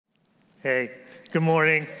Hey, good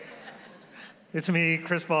morning. It's me,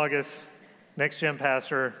 Chris Boggess, Next Gen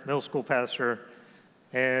pastor, middle school pastor,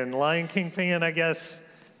 and Lion King fan, I guess,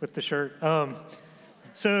 with the shirt.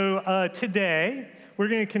 Today, we're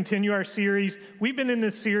going to continue our series. We've been in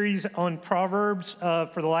this series on Proverbs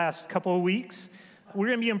for the last couple of weeks. We're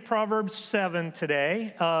going to be in Proverbs 7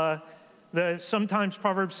 today. Sometimes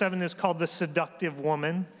Proverbs 7 is called the seductive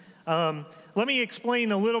woman. Let me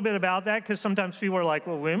explain a little bit about that, because sometimes people are like,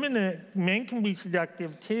 well, men can be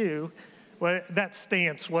seductive too. Well, that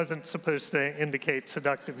stance wasn't supposed to indicate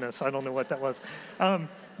seductiveness. I don't know what that was.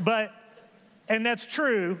 And that's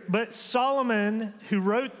true, but Solomon, who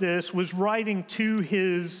wrote this, was writing to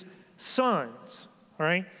his sons, all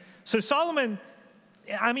right? So Solomon,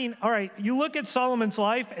 all right, you look at Solomon's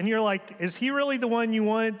life and you're like, is he really the one you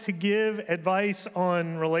want to give advice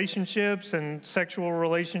on relationships and sexual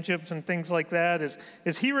relationships and things like that?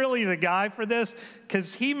 Is he really the guy for this?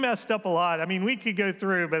 Because he messed up a lot. I mean, we could go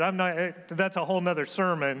through, but that's a whole nother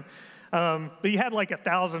sermon. But he had like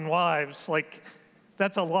 1,000 wives. Like,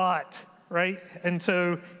 that's a lot, right? And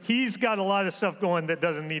so he's got a lot of stuff going that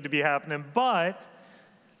doesn't need to be happening. But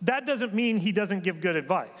that doesn't mean he doesn't give good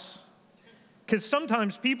advice. Because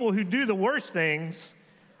sometimes people who do the worst things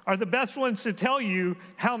are the best ones to tell you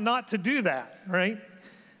how not to do that, right?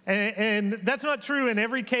 And that's not true in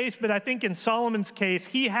every case, but I think in Solomon's case,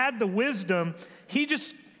 he had the wisdom. He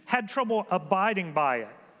just had trouble abiding by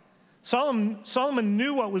it. Solomon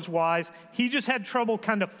knew what was wise. He just had trouble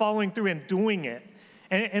kind of following through and doing it.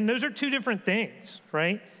 And those are two different things,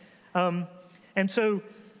 right? And so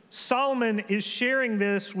Solomon is sharing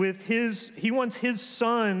this with he wants his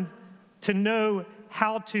son to know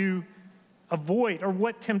how to avoid, or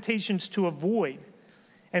what temptations to avoid.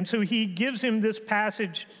 And so he gives him this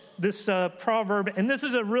passage, this proverb, and this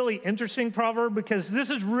is a really interesting proverb because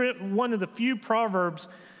this is one of the few proverbs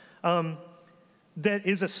that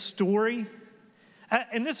is a story.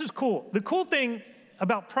 And this is cool. The cool thing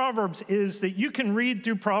about Proverbs is that you can read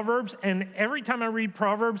through Proverbs, and every time I read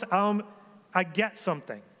Proverbs, I get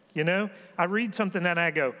something, you know? I read something and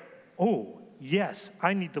I go, oh, yes,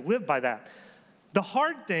 I need to live by that. The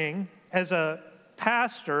hard thing as a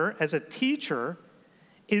pastor, as a teacher,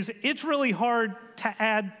 is it's really hard to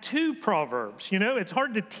add to Proverbs. You know, it's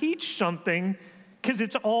hard to teach something because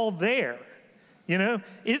it's all there. You know,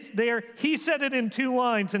 it's there. He said it in 2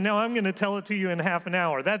 lines, and now I'm going to tell it to you in half an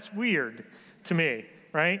hour. That's weird to me,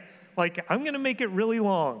 right? Like, I'm going to make it really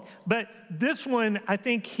long. But this one, I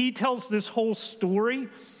think he tells this whole story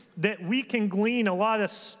that we can glean a lot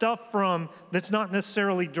of stuff from that's not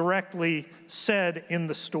necessarily directly said in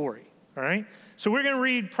the story, all right? So we're going to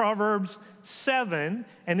read Proverbs 7,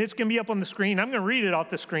 and it's going to be up on the screen. I'm going to read it off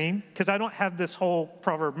the screen because I don't have this whole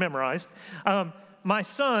proverb memorized. My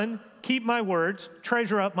son, keep my words,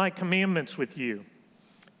 treasure up my commandments with you.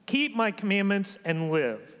 Keep my commandments and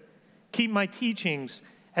live. Keep my teachings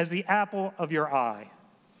as the apple of your eye.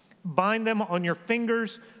 Bind them on your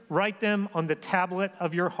fingers, write them on the tablet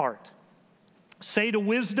of your heart. Say to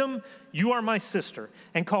wisdom, you are my sister,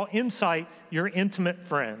 and call insight your intimate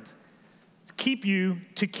friend. To keep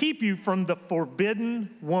you from the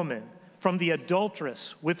forbidden woman, from the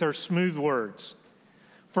adulteress with her smooth words.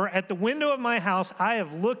 For at the window of my house I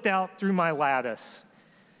have looked out through my lattice,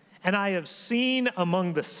 and I have seen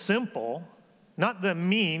among the simple, not the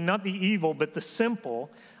mean, not the evil, but the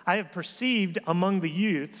simple, I have perceived among the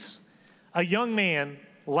youths a young man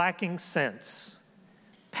lacking sense,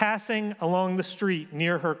 passing along the street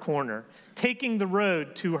near her corner, taking the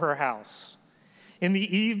road to her house. In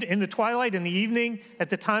the twilight, in the evening, at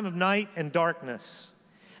the time of night and darkness.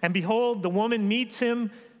 And behold, the woman meets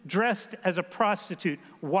him dressed as a prostitute,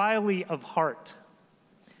 wily of heart.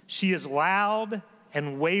 She is loud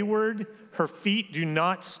and wayward. Her feet do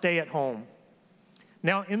not stay at home.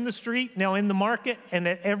 Now in the street, now in the market, and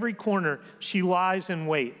at every corner, she lies in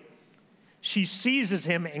wait. She seizes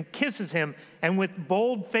him and kisses him, and with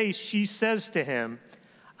bold face she says to him,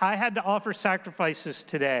 I had to offer sacrifices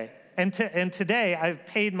today, and today I have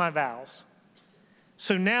paid my vows.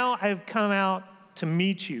 So now I have come out to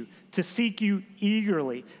meet you, to seek you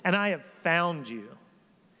eagerly, and I have found you.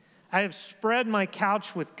 I have spread my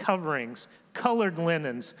couch with coverings, colored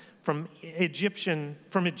linens from Egyptian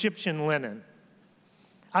linen.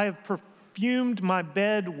 I have perfumed my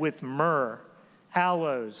bed with myrrh,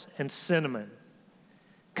 aloes, and cinnamon.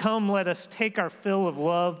 Come, let us take our fill of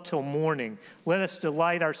love till morning. Let us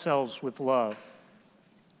delight ourselves with love.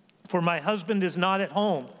 For my husband is not at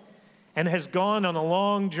home and has gone on a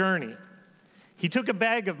long journey. He took a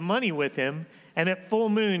bag of money with him, and at full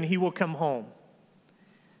moon he will come home.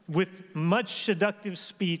 With much seductive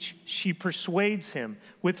speech, she persuades him.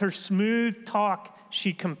 With her smooth talk,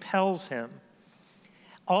 she compels him.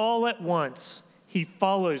 All at once, he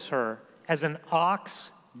follows her as an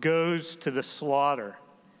ox goes to the slaughter,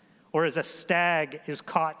 or as a stag is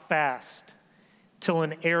caught fast till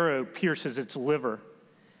an arrow pierces its liver,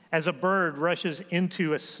 as a bird rushes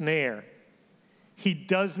into a snare. He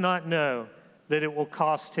does not know that it will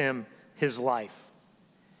cost him his life.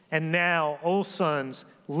 And now, O sons,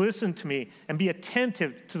 listen to me and be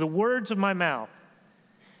attentive to the words of my mouth.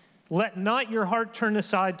 Let not your heart turn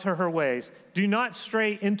aside to her ways. Do not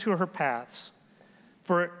stray into her paths.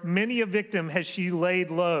 For many a victim has she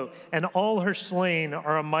laid low, and all her slain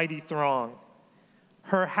are a mighty throng.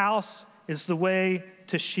 Her house is the way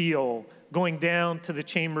to Sheol, going down to the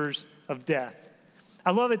chambers of death.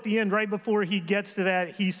 I love at the end, right before he gets to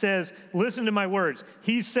that, he says, listen to my words.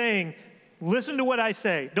 He's saying, listen to what I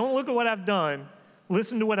say. Don't look at what I've done.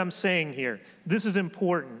 Listen to what I'm saying here. This is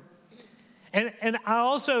important. And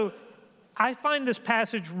I find this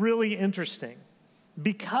passage really interesting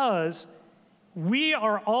because we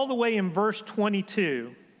are all the way in verse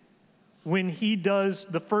 22 when he does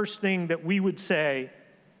the first thing that we would say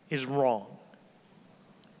is wrong,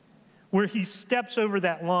 where he steps over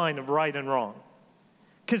that line of right and wrong,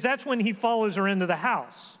 because that's when he follows her into the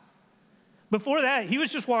house. Before that, he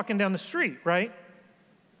was just walking down the street, right?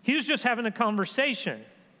 He was just having a conversation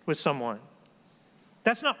with someone.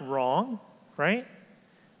 That's not wrong, right?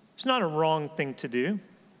 It's not a wrong thing to do.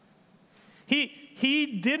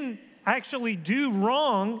 He didn't actually do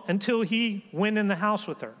wrong until he went in the house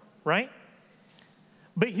with her, right?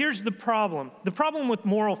 But here's the problem. The problem with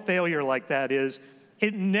moral failure like that is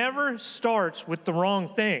it never starts with the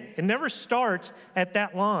wrong thing. It never starts at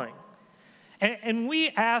that line. And we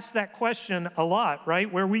ask that question a lot,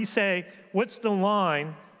 right? Where we say, what's the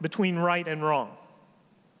line between right and wrong?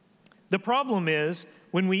 The problem is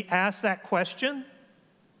when we ask that question,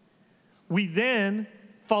 we then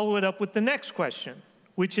follow it up with the next question,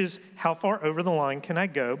 which is, how far over the line can I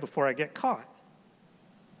go before I get caught?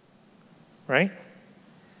 Right?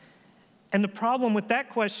 And the problem with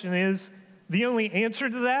that question is the only answer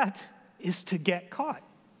to that is to get caught,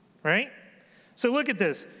 right? So look at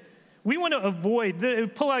this. We want to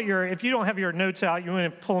avoid, pull out if you don't have your notes out, you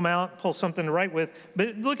want to pull them out, pull something to write with.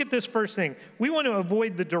 But look at this first thing. We want to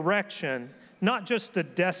avoid the direction, not just the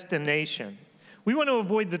destination. We want to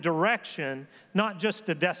avoid the direction, not just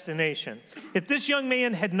the destination. If this young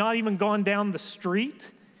man had not even gone down the street,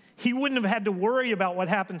 he wouldn't have had to worry about what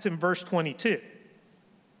happens in verse 22.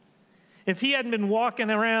 If he hadn't been walking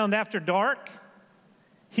around after dark,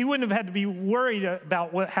 he wouldn't have had to be worried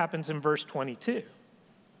about what happens in verse 22.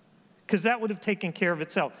 Because that would have taken care of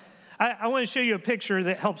itself. I want to show you a picture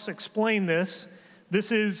that helps explain this.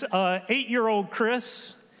 This is 8-year-old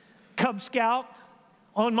Chris, Cub Scout,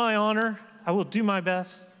 on my honor. I will do my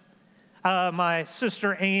best. My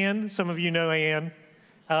sister Ann, some of you know Ann,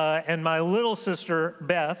 and my little sister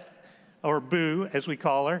Beth, or Boo as we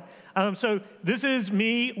call her. So this is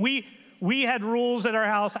me. We had rules at our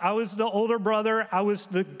house. I was the older brother. I was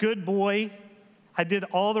the good boy. I did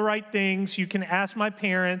all the right things. You can ask my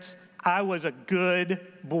parents. I was a good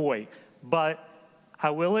boy, but I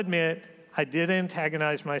will admit I did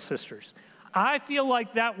antagonize my sisters. I feel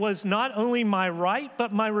like that was not only my right,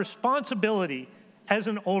 but my responsibility as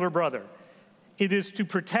an older brother. It is to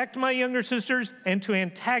protect my younger sisters and to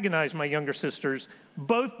antagonize my younger sisters.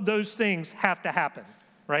 Both those things have to happen,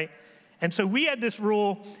 right? And so we had this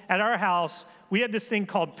rule at our house. We had this thing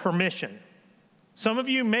called permission. Some of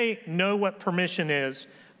you may know what permission is,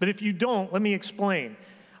 but if you don't, let me explain.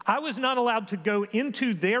 I was not allowed to go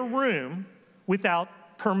into their room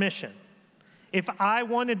without permission. If I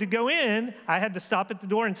wanted to go in, I had to stop at the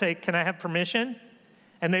door and say, can I have permission?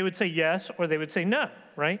 And they would say yes, or they would say no,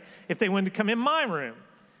 right? If they wanted to come in my room,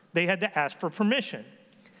 they had to ask for permission.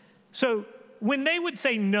 So when they would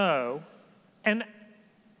say no, and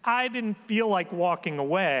I didn't feel like walking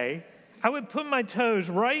away, I would put my toes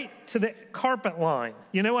right to the carpet line.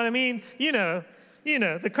 You know what I mean? You know,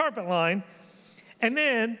 the carpet line. And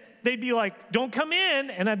then they'd be like, don't come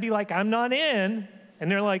in. And I'd be like, I'm not in.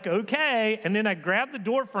 And they're like, okay. And then I'd grab the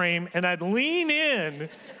door frame and I'd lean in,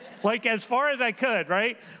 like as far as I could,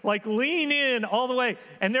 right? Like lean in all the way.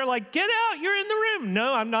 And they're like, get out, you're in the room.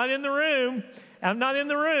 No, I'm not in the room. I'm not in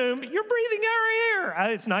the room. You're breathing our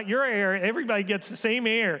air. It's not your air. Everybody gets the same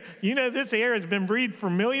air. You know, this air has been breathed for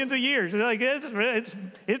millions of years. It's like,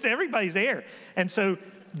 it's everybody's air. And so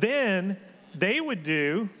then they would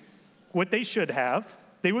do what they should have.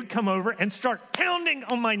 They would come over and start pounding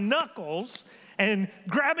on my knuckles and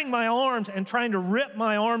grabbing my arms and trying to rip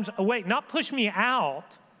my arms away. Not push me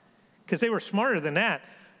out, because they were smarter than that.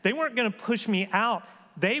 They weren't going to push me out.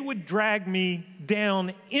 They would drag me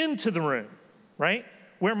down into the room, right?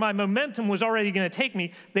 Where my momentum was already going to take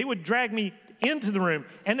me, they would drag me into the room.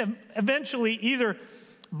 And eventually, either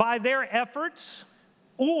by their efforts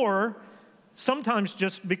or sometimes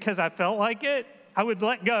just because I felt like it, I would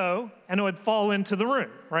let go and I would fall into the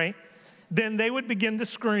room, right? Then they would begin to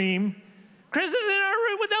scream, "Chris is in our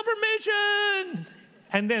room without permission!"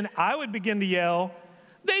 And then I would begin to yell,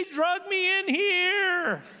 "They drugged me in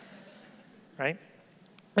here!" Right?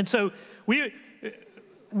 And so we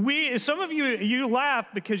some of you laugh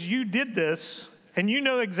because you did this and you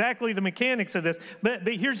know exactly the mechanics of this. But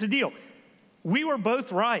here's the deal. We were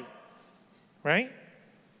both right?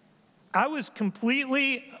 I was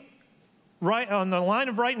completely right on the line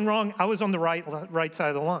of right and wrong. I was on the right side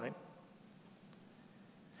of the line.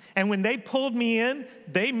 And when they pulled me in,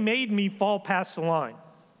 they made me fall past the line.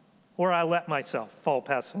 Or I let myself fall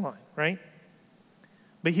past the line, right?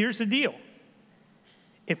 But here's the deal.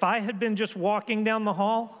 If I had been just walking down the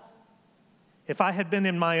hall, if I had been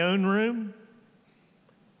in my own room,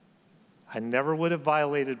 I never would have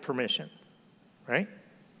violated permission, right?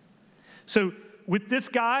 So with this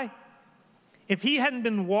guy, if he hadn't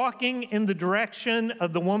been walking in the direction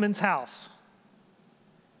of the woman's house,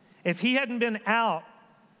 if he hadn't been out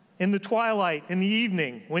in the twilight, in the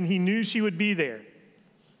evening, when he knew she would be there,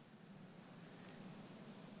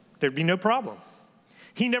 there'd be no problem.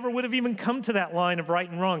 He never would have even come to that line of right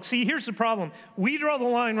and wrong. See, here's the problem. We draw the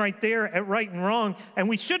line right there at right and wrong, and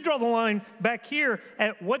we should draw the line back here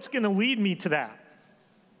at what's going to lead me to that,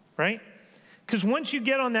 right? Because once you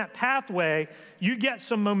get on that pathway, you get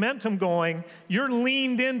some momentum going, you're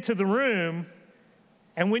leaned into the room,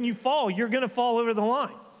 and when you fall, you're going to fall over the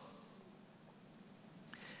line.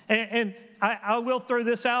 And I will throw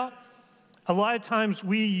this out. A lot of times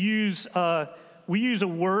we use a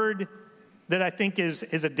word that I think is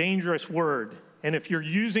a dangerous word. And if you're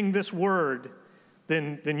using this word,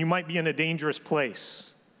 then you might be in a dangerous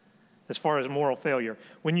place as far as moral failure.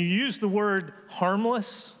 When you use the word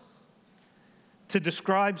harmless to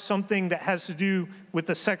describe something that has to do with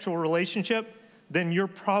a sexual relationship, then you're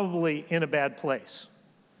probably in a bad place.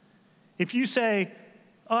 If you say,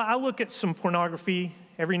 "Oh, I look at some pornography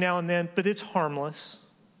every now and then, but it's harmless.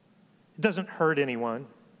 It doesn't hurt anyone."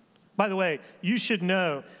 By the way, you should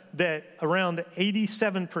know that around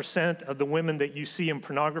 87% of the women that you see in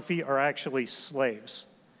pornography are actually slaves.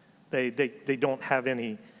 They don't have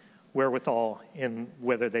any wherewithal in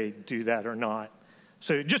whether they do that or not.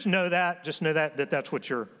 So just know that that's what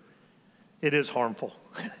it is harmful.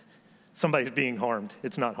 Somebody's being harmed.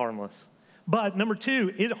 It's not harmless. But number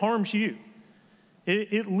two, it harms you.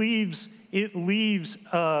 It leaves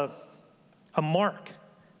a mark.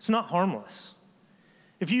 It's not harmless.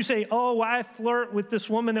 If you say, "Oh, I flirt with this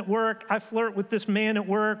woman at work, I flirt with this man at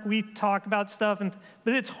work, we talk about stuff,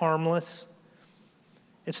 but it's harmless."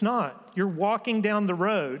 It's not. You're walking down the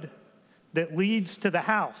road that leads to the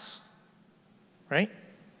house, right?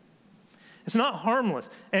 It's not harmless.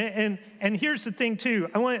 And here's the thing, too.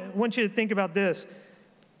 I want you to think about this.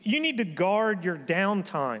 You need to guard your down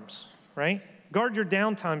times, right? Guard your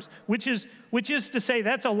down times, which is to say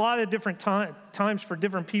that's a lot of different times for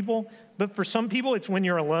different people. But for some people, it's when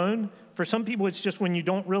you're alone. For some people, it's just when you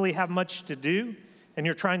don't really have much to do and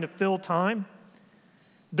you're trying to fill time.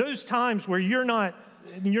 Those times where you're not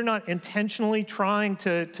intentionally trying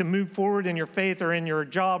to move forward in your faith or in your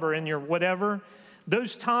job or in your whatever,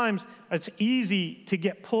 those times it's easy to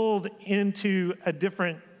get pulled into a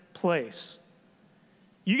different place.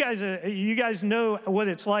 You guys know what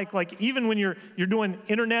it's like. Like even when you're doing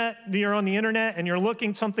internet, you're on the internet and you're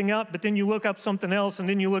looking something up, but then you look up something else, and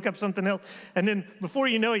then you look up something else, and then before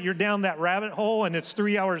you know it, you're down that rabbit hole, and it's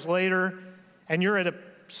 3 hours later, and you're at a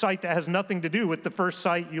site that has nothing to do with the first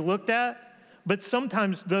site you looked at. But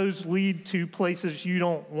sometimes those lead to places you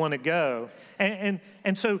don't want to go, and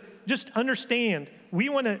so just understand, we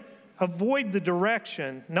want to avoid the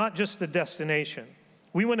direction, not just the destination.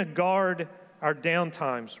 We want to guard our down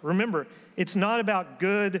times. Remember, it's not about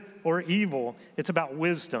good or evil. It's about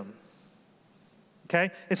wisdom.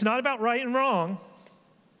 Okay? It's not about right and wrong.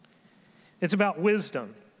 It's about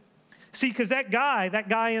wisdom. See, because that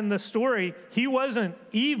guy in the story, he wasn't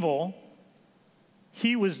evil.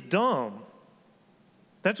 He was dumb.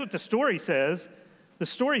 That's what the story says. The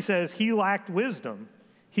story says he lacked wisdom.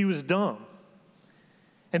 He was dumb.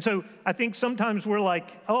 And so I think sometimes we're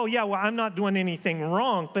like, "Oh, yeah, well, I'm not doing anything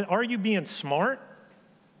wrong," but are you being smart?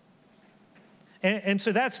 And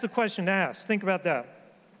so that's the question to ask. Think about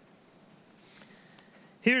that.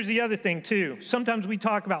 Here's the other thing, too. Sometimes we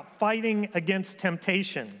talk about fighting against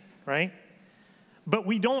temptation, right? But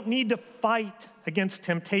we don't need to fight against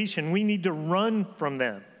temptation. We need to run from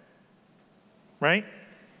them, right?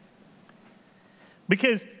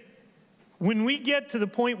 Because when we get to the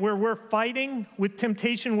point where we're fighting with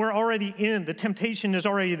temptation, we're already in. The temptation is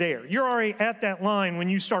already there. You're already at that line when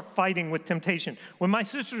you start fighting with temptation. When my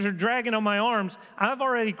sisters are dragging on my arms, I've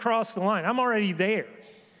already crossed the line. I'm already there.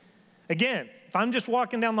 Again, if I'm just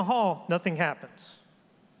walking down the hall, nothing happens,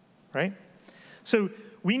 right? So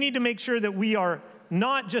we need to make sure that we are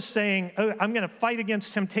not just saying, oh, I'm going to fight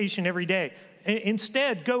against temptation every day.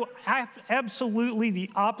 Instead, go absolutely the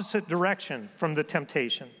opposite direction from the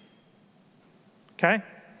temptation. Okay?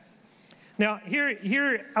 Now,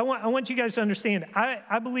 here I want you guys to understand,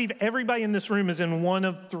 I believe everybody in this room is in one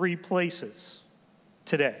of three places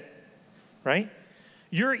today, right?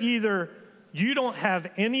 You're either, you don't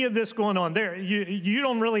have any of this going on there. You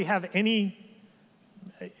don't really have any,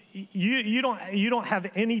 you don't have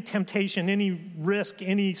any temptation, any risk,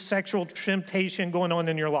 any sexual temptation going on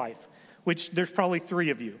in your life, which there's probably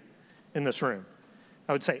three of you in this room,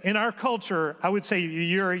 I would say. In our culture, I would say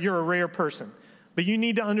you're a rare person. But you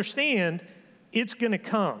need to understand it's going to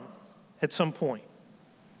come at some point.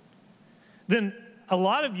 Then a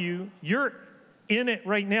lot of you, you're in it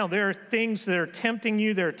right now. There are things that are tempting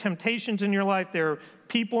you. There are temptations in your life. There are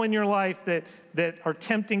people in your life that are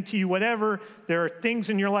tempting to you, whatever. There are things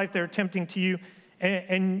in your life that are tempting to you.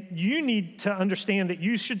 And you need to understand that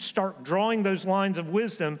you should start drawing those lines of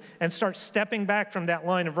wisdom and start stepping back from that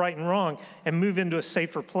line of right and wrong and move into a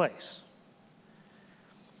safer place.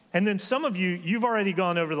 And then some of you, you've already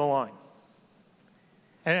gone over the line.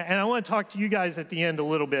 And I want to talk to you guys at the end a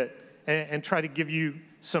little bit and try to give you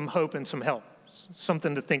some hope and some help,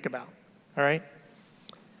 something to think about, all right?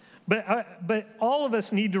 But all of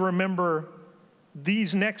us need to remember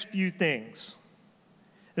these next few things.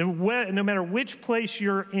 And no matter which place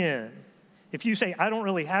you're in, if you say, I don't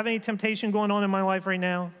really have any temptation going on in my life right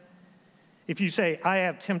now, if you say, I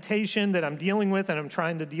have temptation that I'm dealing with and I'm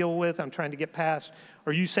trying to deal with, I'm trying to get past,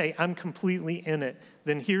 or you say, I'm completely in it,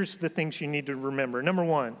 then here's the things you need to remember. Number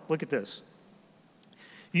one, look at this.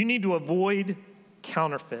 You need to avoid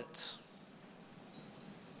counterfeits.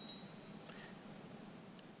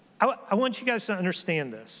 I want you guys to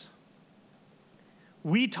understand this.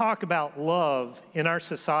 We talk about love in our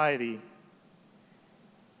society,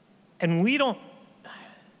 and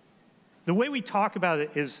the way we talk about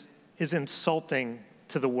it is insulting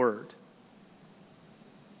to the word,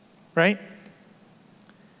 right?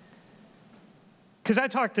 Because I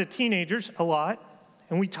talk to teenagers a lot,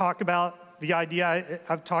 and we talk about the idea.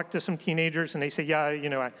 I've talked to some teenagers, and they say,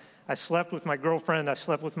 yeah, I slept with my girlfriend, I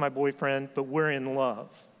slept with my boyfriend, but we're in love.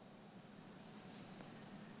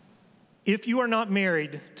 If you are not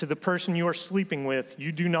married to the person you are sleeping with,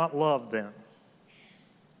 you do not love them,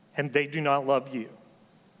 and they do not love you.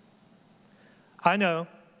 I know.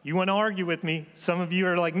 You want to argue with me. Some of you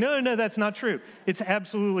are like, no, that's not true. It's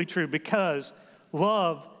absolutely true because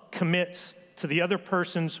love commits to the other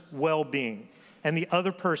person's well-being and the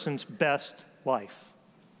other person's best life.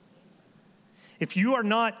 If you are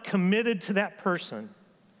not committed to that person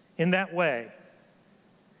in that way,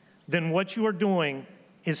 then what you are doing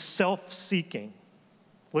is self-seeking.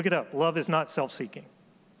 Look it up. Love is not self-seeking.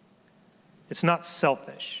 It's not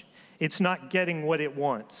selfish. It's not getting what it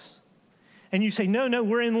wants. And you say, no,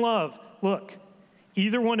 we're in love. Look,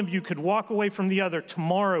 either one of you could walk away from the other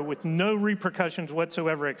tomorrow with no repercussions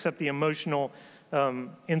whatsoever except the emotional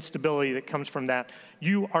instability that comes from that.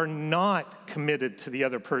 You are not committed to the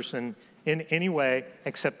other person in any way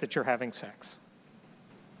except that you're having sex.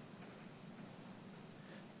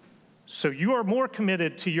 So you are more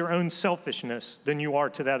committed to your own selfishness than you are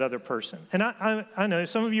to that other person. And I know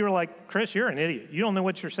some of you are like, Chris, you're an idiot. You don't know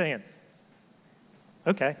what you're saying.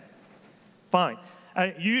 Okay. Fine.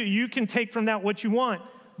 You can take from that what you want,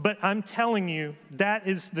 but I'm telling you that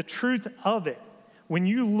is the truth of it. When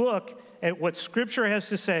you look at what Scripture has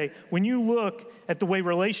to say, when you look at the way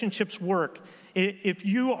relationships work, if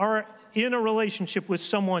you are in a relationship with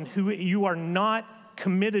someone who you are not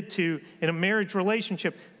committed to in a marriage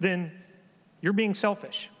relationship, then you're being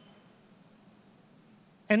selfish.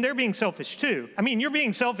 And they're being selfish too. I mean, you're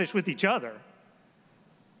being selfish with each other.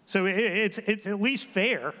 So it's at least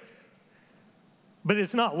fair. But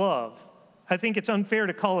it's not love. I think it's unfair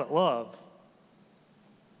to call it love.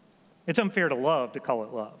 It's unfair to love to call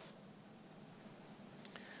it love.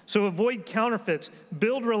 So avoid counterfeits.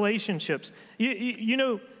 Build relationships. You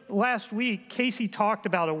know, last week, Casey talked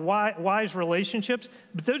about wise relationships,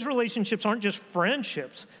 but those relationships aren't just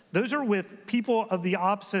friendships. Those are with people of the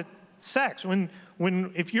opposite sex.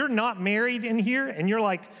 If you're not married in here and you're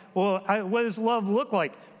like, well, what does love look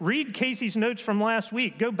like? Read Casey's notes from last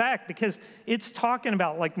week. Go back, because it's talking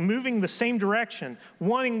about like moving the same direction,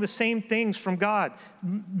 wanting the same things from God,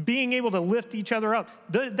 being able to lift each other up.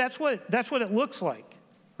 That's what it looks like,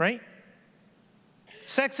 right?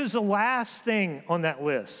 Sex is the last thing on that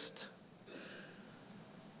list.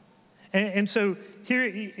 And so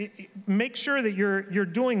here, make sure that you're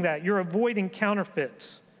doing that. You're avoiding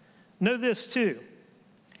counterfeits. Know this too.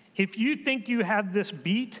 If you think you have this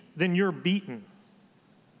beat, then you're beaten.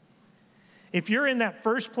 If you're in that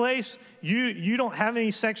first place, you don't have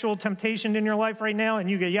any sexual temptation in your life right now, and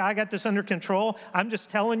you go, yeah, I got this under control. I'm just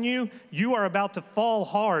telling you, you are about to fall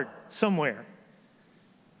hard somewhere.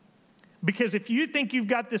 Because if you think you've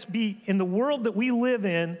got this beat in the world that we live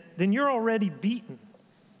in, then you're already beaten.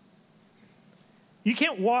 You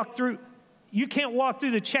can't walk through the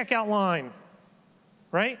checkout line,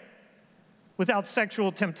 right? Without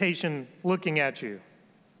sexual temptation looking at you.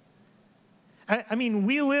 I mean,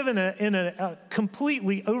 we live in a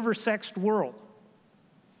completely oversexed world.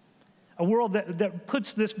 A world that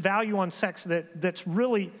puts this value on sex that's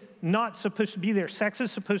really not supposed to be there. Sex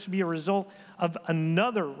is supposed to be a result of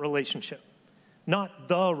another relationship, not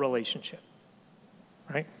the relationship,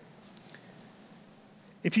 right?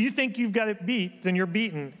 If you think you've got it beat, then you're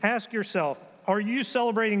beaten. Ask yourself, are you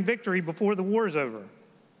celebrating victory before the war's over?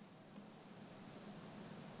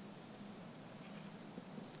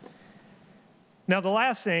 Now, the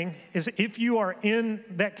last thing is, if you are in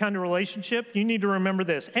that kind of relationship, you need to remember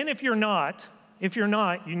this. And if you're not,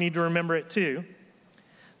 you need to remember it too.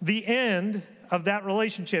 The end of that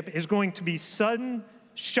relationship is going to be sudden,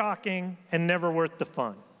 shocking, and never worth the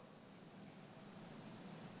fun.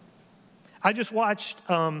 I just watched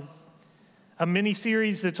a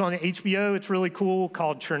mini-series that's on HBO. It's really cool,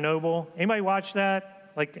 called Chernobyl. Anybody watch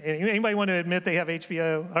that? Like, anybody want to admit they have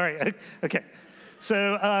HBO? All right, okay.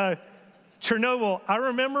 So, Chernobyl, I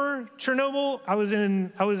remember Chernobyl. I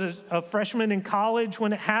was a freshman in college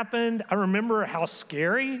when it happened. I remember how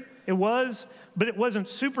scary it was, but it wasn't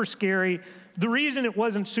super scary. The reason it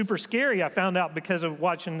wasn't super scary, I found out because of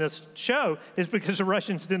watching this show, is because the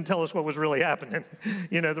Russians didn't tell us what was really happening.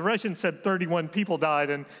 You know, the Russians said 31 people died,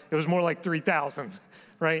 and it was more like 3,000,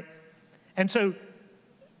 right? And so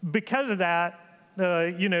because of that,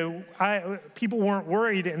 people weren't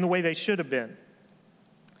worried in the way they should have been.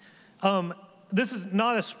 This is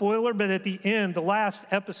not a spoiler, but at the end, the last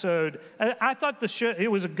episode, I thought the show, it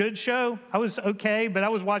was a good show. I was okay, but I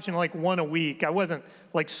was watching like one a week. I wasn't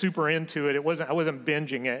like super into it. I wasn't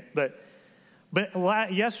binging it. But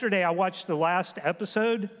yesterday I watched the last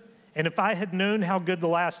episode, and if I had known how good the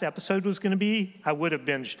last episode was going to be, I would have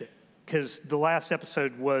binged it, because the last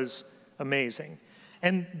episode was amazing.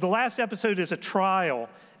 And the last episode is a trial,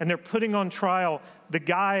 and they're putting on trial the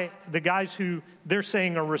guys who they're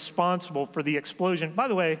saying are responsible for the explosion. By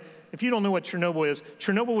the way, if you don't know what Chernobyl is,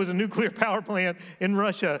 Chernobyl was a nuclear power plant in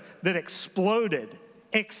Russia that exploded,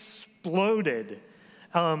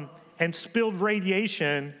 and spilled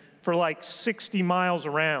radiation for like 60 miles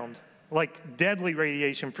around, like deadly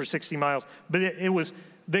radiation for 60 miles. But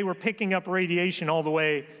they were picking up radiation all the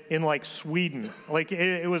way in like Sweden. Like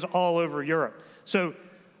it was all over Europe. So,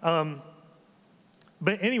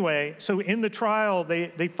 but anyway, so in the trial,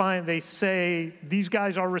 they say these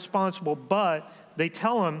guys are responsible, but they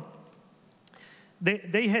tell them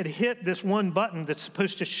they had hit this one button that's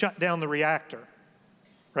supposed to shut down the reactor,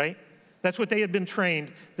 right? That's what they had been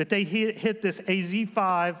trained, that they hit this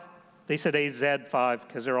AZ5, they said AZ5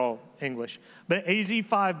 because they're all English, but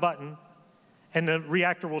AZ5 button, and the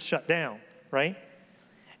reactor will shut down, right?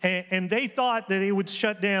 And they thought that it would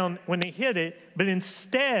shut down when they hit it, but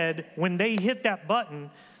instead, when they hit that button,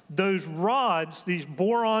 those rods, these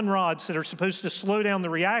boron rods that are supposed to slow down the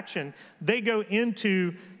reaction, they go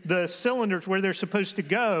into the cylinders where they're supposed to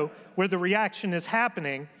go, where the reaction is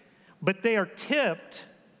happening, but they are tipped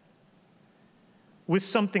with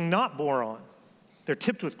something not boron. They're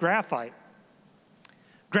tipped with graphite.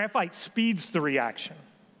 Graphite speeds the reaction.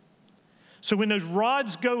 So when those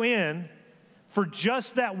rods go in, for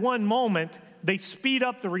just that one moment, they speed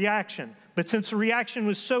up the reaction. But since the reaction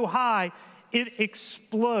was so high, it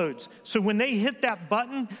explodes. So when they hit that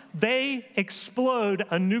button, they explode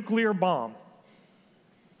a nuclear bomb.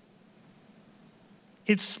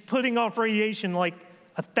 It's putting off radiation like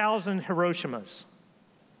 1,000 Hiroshimas.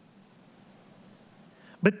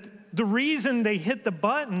 But the reason they hit the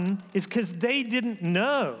button is because they didn't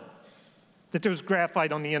know that there was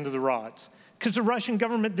graphite on the end of the rods, because the Russian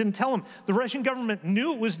government didn't tell them. The Russian government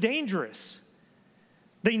knew it was dangerous.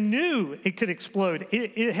 They knew it could explode.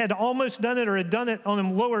 It had almost done it or had done it on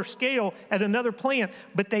a lower scale at another plant,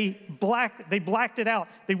 but they blacked it out.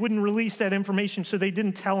 They wouldn't release that information, so they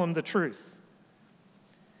didn't tell them the truth.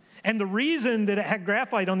 And the reason that it had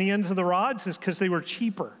graphite on the ends of the rods is because they were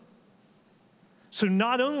cheaper. So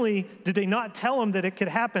not only did they not tell them that it could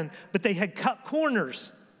happen, but they had cut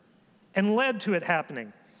corners and led to it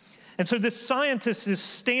happening. And so this scientist is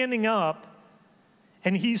standing up,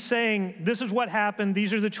 and he's saying, this is what happened,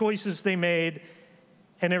 these are the choices they made,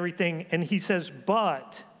 and everything. And he says,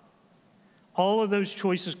 but all of those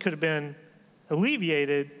choices could have been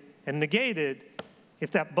alleviated and negated if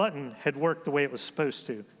that button had worked the way it was supposed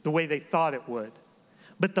to, the way they thought it would.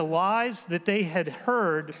 But the lies that they had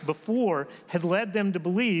heard before had led them to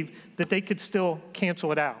believe that they could still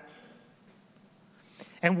cancel it out.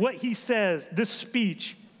 And what he says, this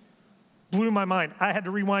speech, blew my mind. I had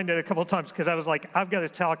to rewind it a couple of times because I was like, I've got to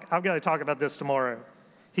talk about this tomorrow.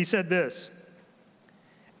 He said this: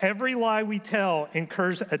 every lie we tell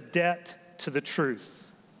incurs a debt to the truth.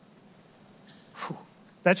 Whew,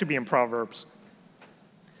 that should be in Proverbs.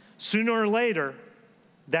 Sooner or later,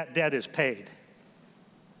 that debt is paid.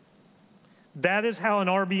 That is how an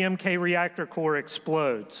RBMK reactor core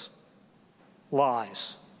explodes.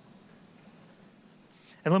 Lies.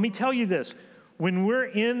 And let me tell you this. When we're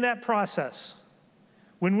in that process,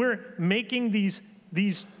 when we're making these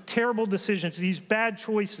terrible decisions, these bad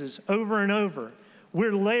choices over and over,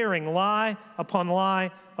 we're layering lie upon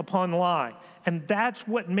lie upon lie. And that's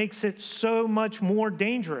what makes it so much more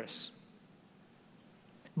dangerous.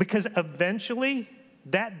 Because eventually,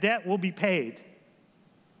 that debt will be paid.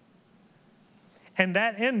 And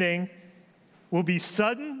that ending will be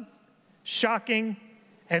sudden, shocking,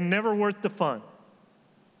 and never worth the fun.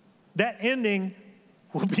 That ending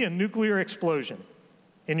will be a nuclear explosion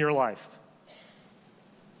in your life.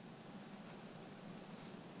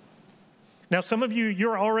 Now, some of you,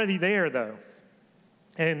 you're already there, though.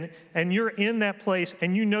 And you're in that place,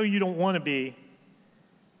 and you know you don't want to be.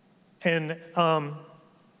 And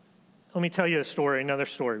let me tell you another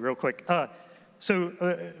story real quick.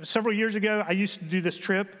 Several years ago, I used to do this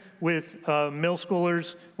trip with middle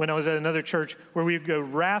schoolers when I was at another church where we would go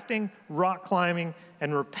rafting, rock climbing,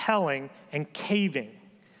 and rappelling and caving.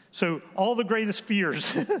 So all the greatest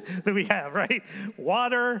fears that we have, right?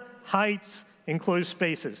 Water, heights, enclosed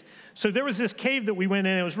spaces. So there was this cave that we went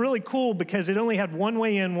in. It was really cool because it only had one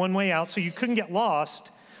way in, one way out, so you couldn't get lost.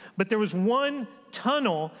 But there was one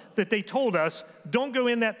tunnel that they told us, don't go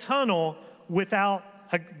in that tunnel without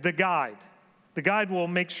the guide. The guide will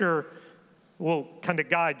make sure, will kind of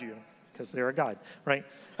guide you, because they're a guide, right?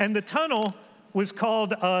 And the tunnel was called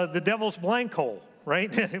the Devil's Blank Hole,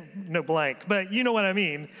 right? No blank, but you know what I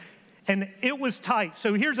mean. And it was tight.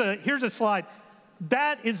 So here's a slide.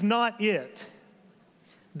 That is not it.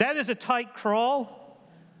 That is a tight crawl,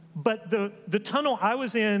 but the tunnel I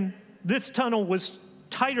was in, this tunnel was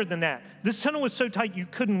tighter than that. This tunnel was so tight you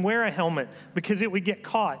couldn't wear a helmet because it would get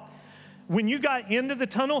caught. When you got into the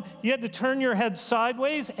tunnel, you had to turn your head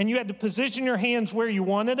sideways and you had to position your hands where you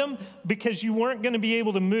wanted them because you weren't going to be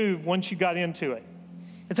able to move once you got into it.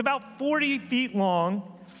 It's about 40 feet long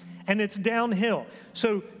and it's downhill.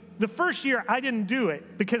 So the first year I didn't do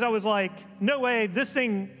it because I was like, no way, this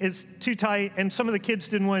thing is too tight, and some of the kids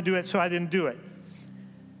didn't want to do it, so I didn't do it.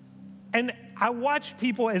 And I watched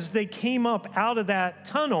people as they came up out of that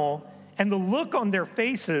tunnel and the look on their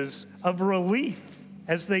faces of relief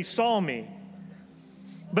as they saw me.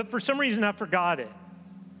 But for some reason, I forgot it.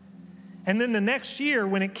 And then the next year,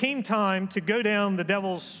 when it came time to go down the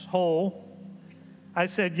Devil's Hole, I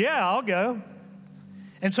said, yeah, I'll go.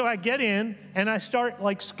 And so I get in, and I start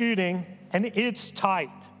like scooting, and it's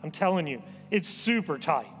tight. I'm telling you, it's super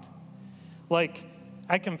tight. Like,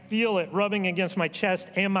 I can feel it rubbing against my chest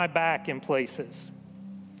and my back in places.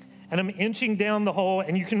 And I'm inching down the hole,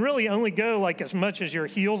 and you can really only go like as much as your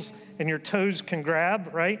heels and your toes can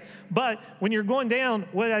grab, right? But when you're going down,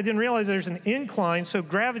 what I didn't realize, there's an incline, so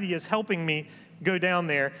gravity is helping me go down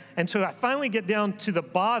there. And so I finally get down to the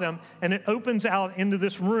bottom, and it opens out into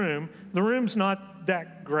this room. The room's not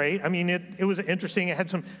that great. I mean, it was interesting. It had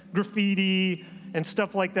some graffiti and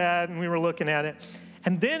stuff like that, and we were looking at it.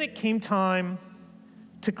 And then it came time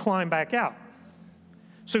to climb back out.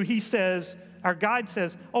 So he says, our guide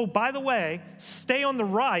says, oh, by the way, stay on the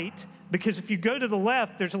right, because if you go to the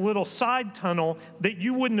left, there's a little side tunnel that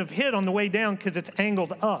you wouldn't have hit on the way down because it's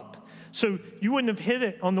angled up. So you wouldn't have hit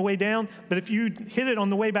it on the way down, but if you hit it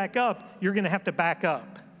on the way back up, you're going to have to back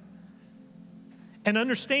up. And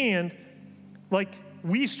understand, like,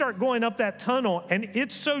 we start going up that tunnel, and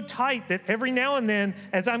it's so tight that every now and then,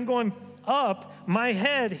 as I'm going up, my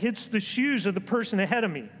head hits the shoes of the person ahead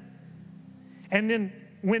of me. And then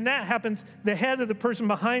when that happens, the head of the person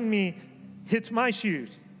behind me hits my shoes.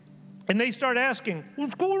 And they start asking,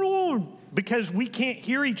 what's going on? Because we can't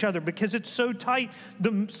hear each other, because it's so tight,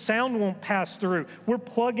 the sound won't pass through. We're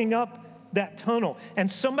plugging up that tunnel. And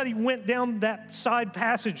somebody went down that side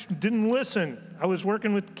passage, didn't listen. I was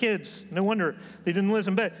working with kids. No wonder they didn't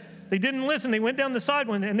listen. But they didn't listen. They went down the side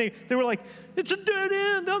one, and they were like, it's a dead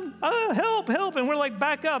end. Help, help. And we're like,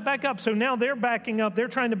 back up, back up. So now they're backing up. They're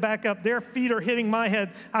trying to back up. Their feet are hitting my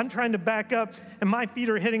head. I'm trying to back up, and my feet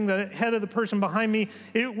are hitting the head of the person behind me.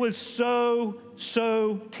 It was so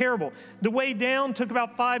terrible. The way down took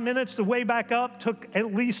about 5 minutes. The way back up took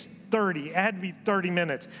at least 30. It had to be 30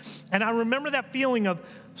 minutes. And I remember that feeling of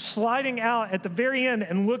sliding out at the very end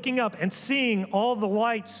and looking up and seeing all the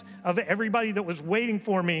lights of everybody that was waiting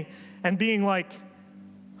for me and being like,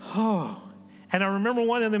 oh. And I remember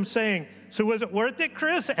one of them saying, so was it worth it,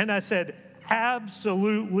 Chris? And I said,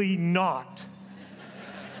 absolutely not.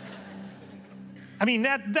 I mean,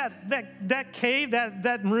 that cave,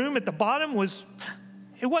 that room at the bottom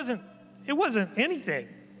it wasn't anything.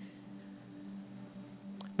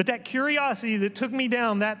 But that curiosity that took me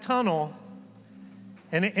down that tunnel,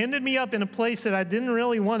 and it ended me up in a place that I didn't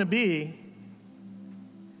really want to be,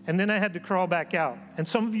 and then I had to crawl back out. And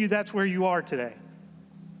some of you, that's where you are today.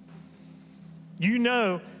 You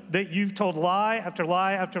know that you've told lie after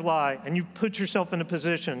lie after lie, and you've put yourself in a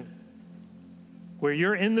position where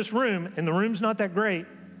you're in this room, and the room's not that great,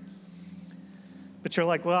 but you're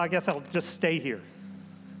like, well, I guess I'll just stay here.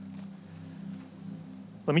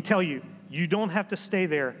 Let me tell you, you don't have to stay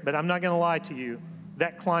there, but I'm not going to lie to you.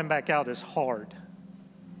 That climb back out is hard.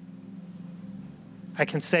 I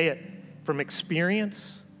can say it from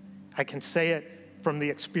experience. I can say it from the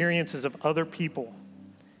experiences of other people.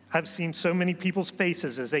 I've seen so many people's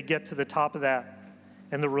faces as they get to the top of that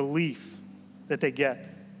and the relief that they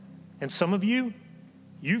get. And some of you,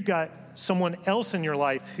 you've got someone else in your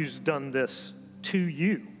life who's done this to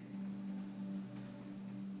you.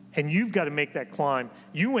 And you've got to make that climb.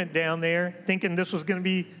 You went down there thinking this was going to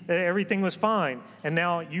be, everything was fine. And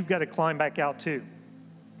now you've got to climb back out too.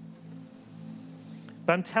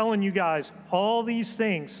 But I'm telling you guys, all these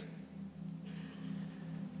things,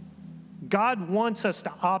 God wants us to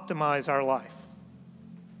optimize our life.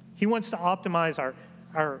 He wants to optimize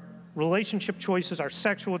our relationship choices, our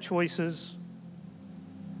sexual choices.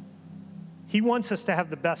 He wants us to have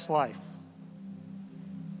the best life.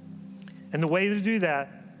 And the way to do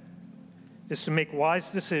that is to make wise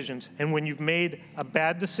decisions. And when you've made a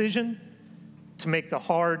bad decision, to make the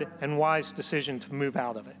hard and wise decision to move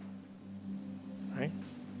out of it. Right?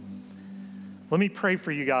 Let me pray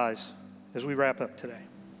for you guys as we wrap up today.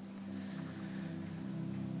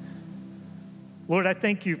 Lord, I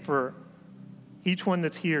thank you for each one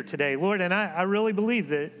that's here today. Lord, and I really believe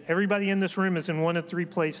that everybody in this room is in one of three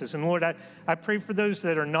places. And Lord, I pray for those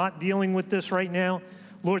that are not dealing with this right now,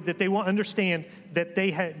 Lord, that they will understand that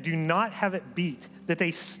they do not have it beat, that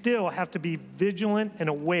they still have to be vigilant and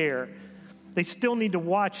aware. They still need to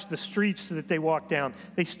watch the streets that they walk down.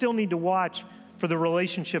 They still need to watch for the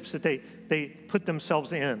relationships that they put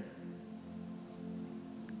themselves in.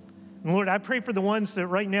 And Lord, I pray for the ones that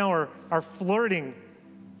right now are flirting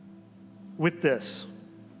with this.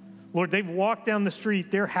 Lord, they've walked down the street,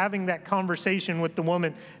 they're having that conversation with the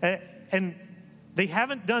woman, and they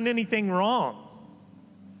haven't done anything wrong,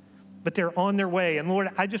 but they're on their way. And Lord,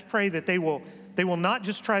 I just pray that they will not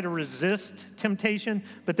just try to resist temptation,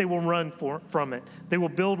 but they will run from it. They will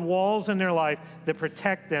build walls in their life that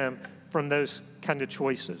protect them from those kind of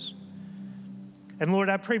choices. And Lord,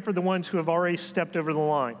 I pray for the ones who have already stepped over the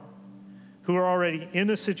line, who are already in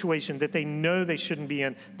a situation that they know they shouldn't be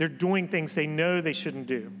in. They're doing things they know they shouldn't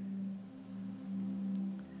do.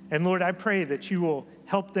 And Lord, I pray that you will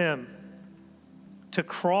help them to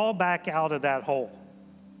crawl back out of that hole.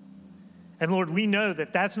 And Lord, we know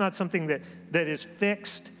that that's not something that is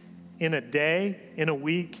fixed in a day, in a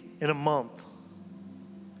week, in a month.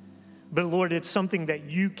 But Lord, it's something that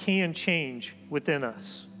you can change within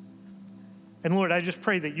us. And Lord, I just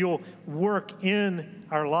pray that you'll work in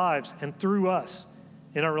our lives and through us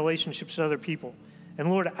in our relationships with other people.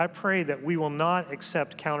 And Lord, I pray that we will not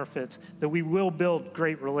accept counterfeits, that we will build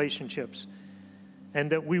great relationships,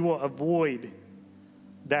 and that we will avoid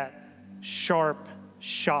that sharp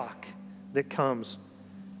shock that comes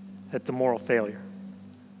at the moral failure.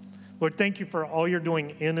 Lord, thank you for all you're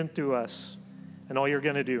doing in and through us and all you're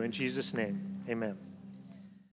going to do. In Jesus' name, amen.